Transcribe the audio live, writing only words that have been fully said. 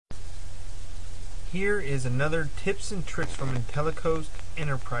Here is another tips and tricks from IntelliCoast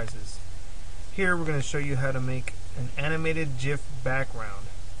Enterprises. Here we're going to show you how to make an animated GIF background.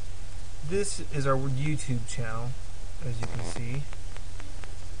 This is our YouTube channel, as you can see.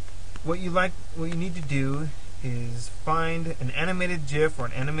 What you need to do is find an animated GIF or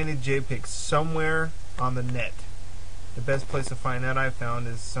an animated JPEG somewhere on the net. The best place to find that I've found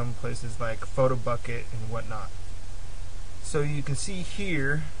is some places like Photobucket and whatnot. So you can see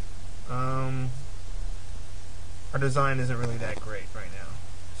here, our design isn't really that great right now.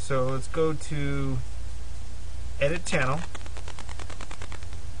 So let's go to Edit Channel.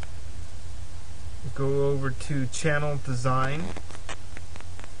 Go over to Channel Design.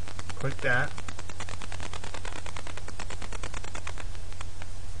 Click that.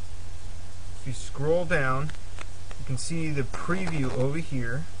 If you scroll down, you can see the preview over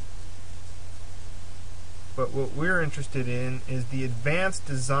here. But what we're interested in is the Advanced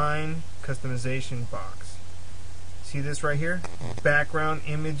Design Customization box. See this right here? Background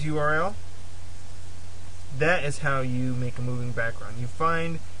image URL. That is how you make a moving background. You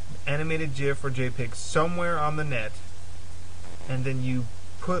find animated GIF or JPEG somewhere on the net, and then you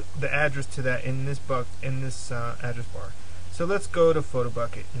put the address to that in this address bar. So let's go to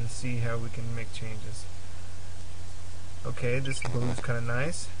Photobucket and see how we can make changes. Okay, this blue is kind of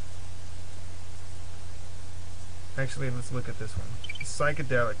nice. Actually, let's look at this one.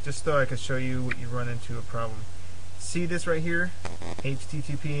 Psychedelic, just so I can show you what you run into a problem. See this right here?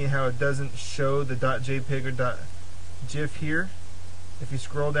 HTTP, how it doesn't show the .jpeg or .gif here. If you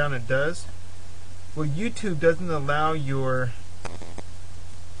scroll down, it does. Well, YouTube doesn't allow your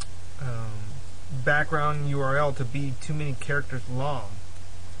background URL to be too many characters long.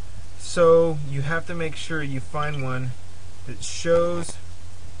 So you have to make sure you find one that shows.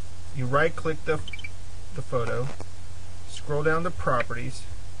 You right-click the photo, scroll down to Properties.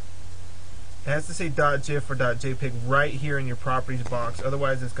 It has to say .gif or .jpeg right here in your Properties box,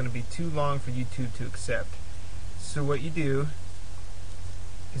 otherwise it's going to be too long for YouTube to accept. So what you do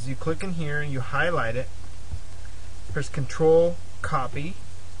is you click in here and you highlight it, press Control Copy,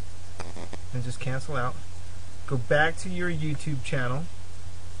 and just cancel out. Go back to your YouTube channel,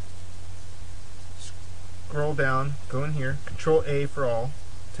 scroll down, go in here, Control A for all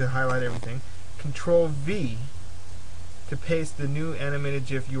to highlight everything, Control V to paste the new animated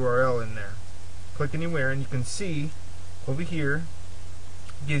GIF URL in there. Click anywhere and you can see over here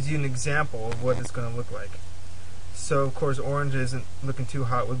gives you an example of what it's going to look like. So of course orange isn't looking too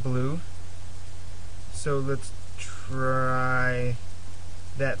hot with blue, so let's try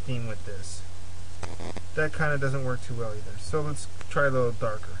that theme with this. That kind of doesn't work too well either, so let's try a little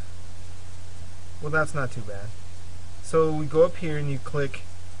darker. Well, that's not too bad. So we go up here and you click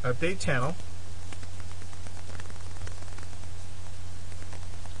Update Channel,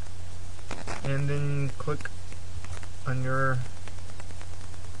 and then click on your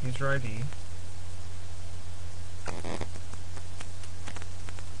user ID.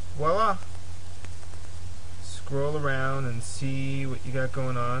 Voila! Scroll around and see what you got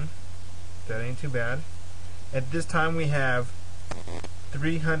going on. That ain't too bad. At this time we have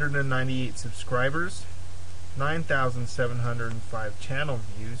 398 subscribers, 9,705 channel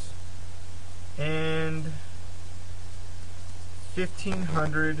views, and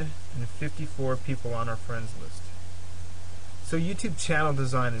 1,554 people on our friends list. So YouTube channel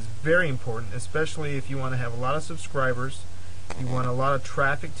design is very important, especially if you want to have a lot of subscribers, you want a lot of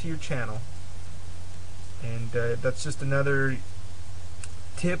traffic to your channel, and that's just another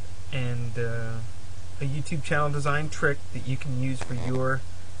tip and a YouTube channel design trick that you can use for your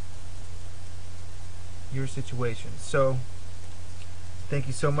situation. So thank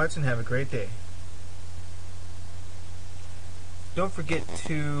you so much and have a great day. Don't forget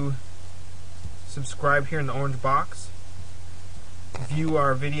to subscribe here in the orange box, view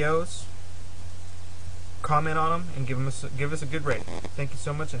our videos, comment on them, and give us a good rating. Thank you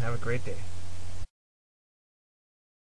so much and have a great day.